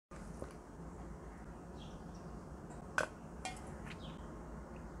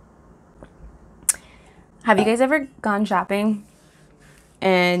Have you guys ever gone shopping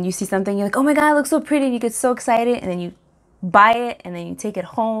and you see something, you're like, oh my God, it looks so pretty, and you get so excited, and then you buy it, and then you take it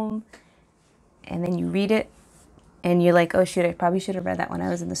home, and then you read it, and you're like, oh shoot, I probably should have read that when I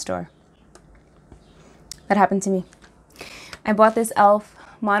was in the store. That happened to me. I bought this e.l.f.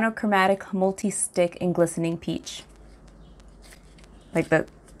 Monochromatic Multi-Stick in Glistening Peach. Like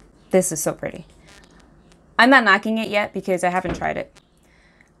this is so pretty. I'm not knocking it yet because I haven't tried it.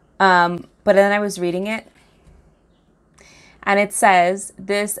 But then I was reading it, and it says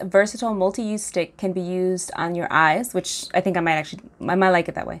this versatile multi-use stick can be used on your eyes, which I think I might like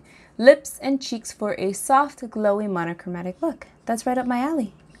it that way. Lips and cheeks for a soft, glowy, monochromatic look. That's right up my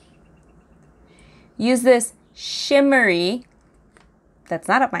alley. Use this shimmery, that's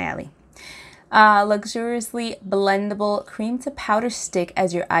not up my alley, luxuriously blendable cream to powder stick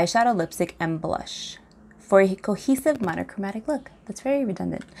as your eyeshadow, lipstick, and blush for a cohesive monochromatic look. That's very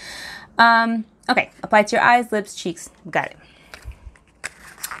redundant. Okay, apply to your eyes, lips, cheeks. Got it.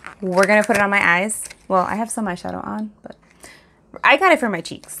 We're gonna put it on my eyes. Well, I have some eyeshadow on, but I got it for my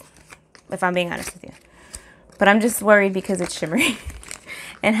cheeks, if I'm being honest with you. But I'm just worried because it's shimmery.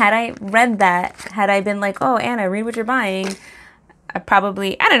 And had I read that, had I been like, oh, Anna, read what you're buying, I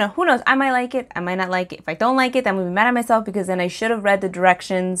don't know, who knows? I might like it, I might not like it. If I don't like it, then I'm gonna be mad at myself because then I should have read the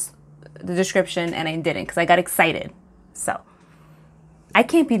directions, the description, and I didn't because I got excited. So I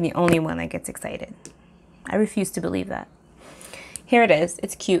can't be the only one that gets excited. I refuse to believe that. Here it is.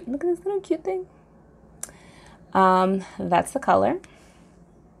 It's cute. Look at this little cute thing. That's the color.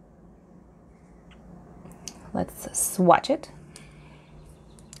 Let's swatch it.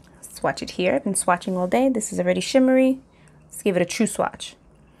 Swatch it here. I've been swatching all day. This is already shimmery. Let's give it a true swatch.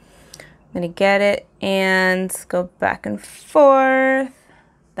 I'm gonna get it and go back and forth.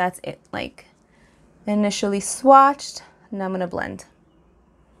 That's it. Like initially swatched. Now I'm gonna blend.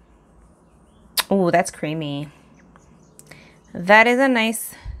 Oh, that's creamy. That is a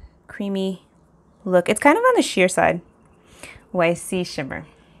nice creamy look. It's kind of on the sheer side. Oh, I see shimmer.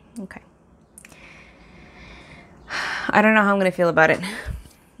 Okay. I don't know how I'm gonna feel about it.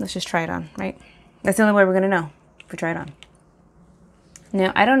 Let's just try it on, right? That's the only way we're gonna know if we try it on.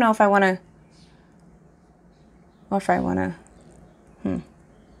 Now, I don't know if I wanna,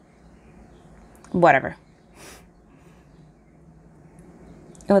 whatever.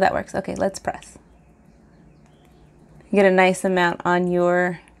 Oh, that works. Okay, let's press. Get a nice amount on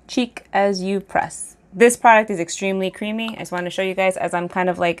your cheek as you press. This product is extremely creamy. I just want to show you guys as I'm kind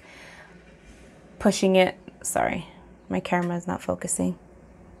of like pushing it. Sorry, my camera is not focusing.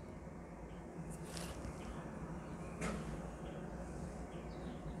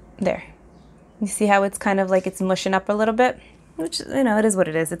 There. You see how it's kind of like it's mushing up a little bit? Which, you know, it is what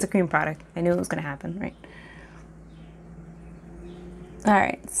it is. It's a cream product. I knew it was going to happen, right? All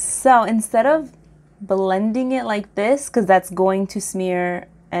right, so instead of blending it like this, because that's going to smear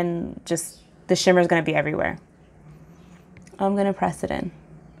and just the shimmer is going to be everywhere, I'm going to press it in.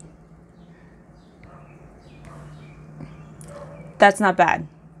 That's not bad.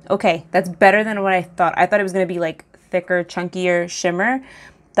 Okay, that's better than what I thought. I thought it was going to be like thicker, chunkier shimmer.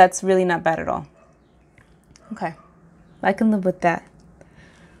 That's really not bad at all. Okay, I can live with that.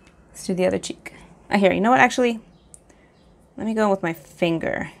 Let's do the other cheek. Here, you know what, actually, let me go with my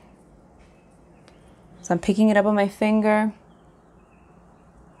finger. So I'm picking it up on my finger.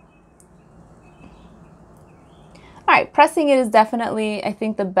 All right, pressing it is definitely, I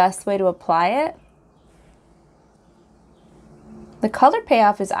think, the best way to apply it. The color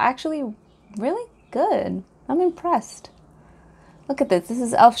payoff is actually really good. I'm impressed. Look at this. This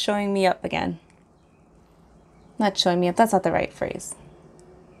is e.l.f. showing me up again. Not showing me up. That's not the right phrase.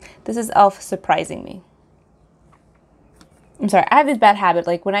 This is e.l.f. surprising me. I'm sorry. I have this bad habit.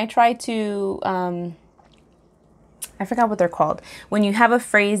 Like when I try to, I forgot what they're called. When you have a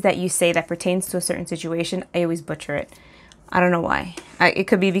phrase that you say that pertains to a certain situation, I always butcher it. I don't know why. It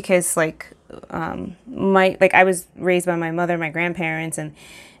could be because like I was raised by my mother, my grandparents, and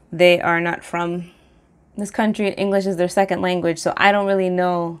they are not from this country. English is their second language, so I don't really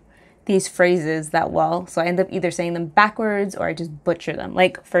know these phrases that well. So I end up either saying them backwards or I just butcher them.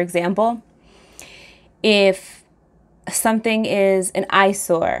 Like, for example, if something is an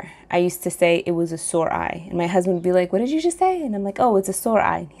eyesore, I used to say it was a sore eye. And my husband would be like, what did you just say? And I'm like, oh, it's a sore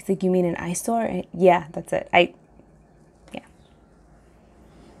eye. He's like, you mean an eyesore? And yeah, that's it. Yeah.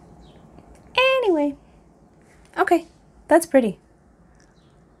 Anyway. Okay, that's pretty.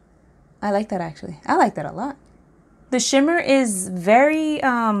 I like that actually. I like that a lot. The shimmer is very,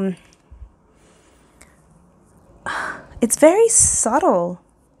 it's very subtle.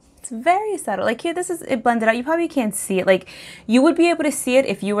 It's very subtle. Like here, this is it blended out. You probably can't see it. Like you would be able to see it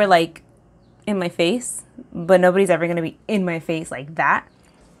if you were like in my face, but nobody's ever going to be in my face like that.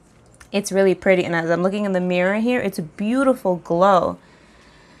 It's really pretty. And as I'm looking in the mirror here, it's a beautiful glow.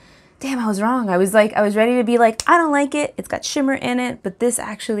 Damn, I was wrong. I was ready to be like, I don't like it. It's got shimmer in it, but this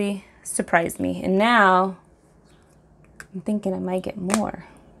actually surprised me. And now I'm thinking I might get more.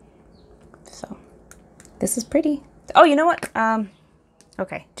 So this is pretty. Oh, you know what?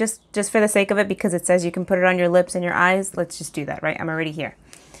 Okay, just for the sake of it, because it says you can put it on your lips and your eyes, let's just do that, right? I'm already here.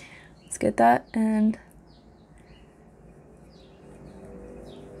 Let's get that, and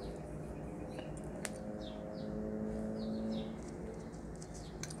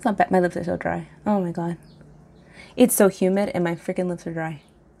it's not bad. My lips are so dry. Oh my God. It's so humid and my freaking lips are dry.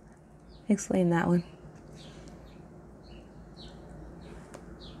 Explain that one.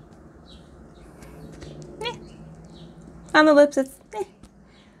 On the lips, it's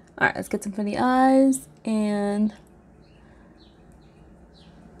All right, let's get some for the eyes, and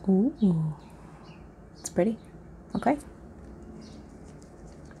ooh, it's pretty. Okay.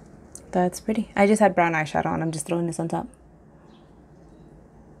 That's pretty. I just had brown eyeshadow on. I'm just throwing this on top.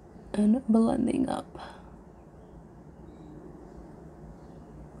 And blending up.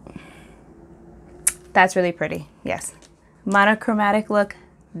 That's really pretty. Yes. Monochromatic look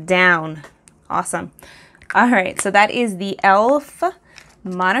down. Awesome. All right, so that is the e.l.f.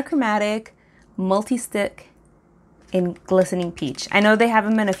 Monochromatic Multi-Stick in Glistening Peach. I know they have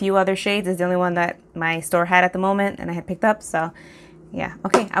them in a few other shades. It's the only one that my store had at the moment and I had picked up, so yeah.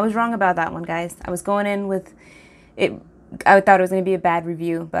 Okay, I was wrong about that one, guys. I was going in with it. I thought it was going to be a bad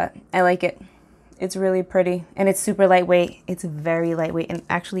review, but I like it. It's really pretty, and it's super lightweight. It's very lightweight, and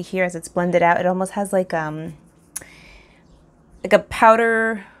actually here, as it's blended out, it almost has like a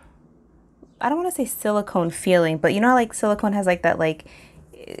powder, I don't want to say silicone feeling, but you know how like silicone has like that, like,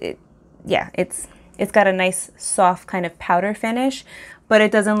 yeah, it's got a nice soft kind of powder finish, but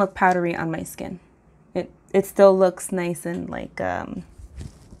it doesn't look powdery on my skin. It still looks nice and like,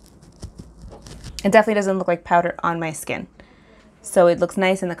 it definitely doesn't look like powder on my skin. So it looks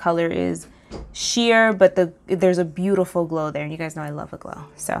nice, and the color is sheer, but there's a beautiful glow there, and you guys know I love a glow.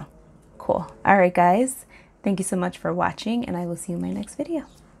 So cool. All right, guys, thank you so much for watching, and I will see you in my next video.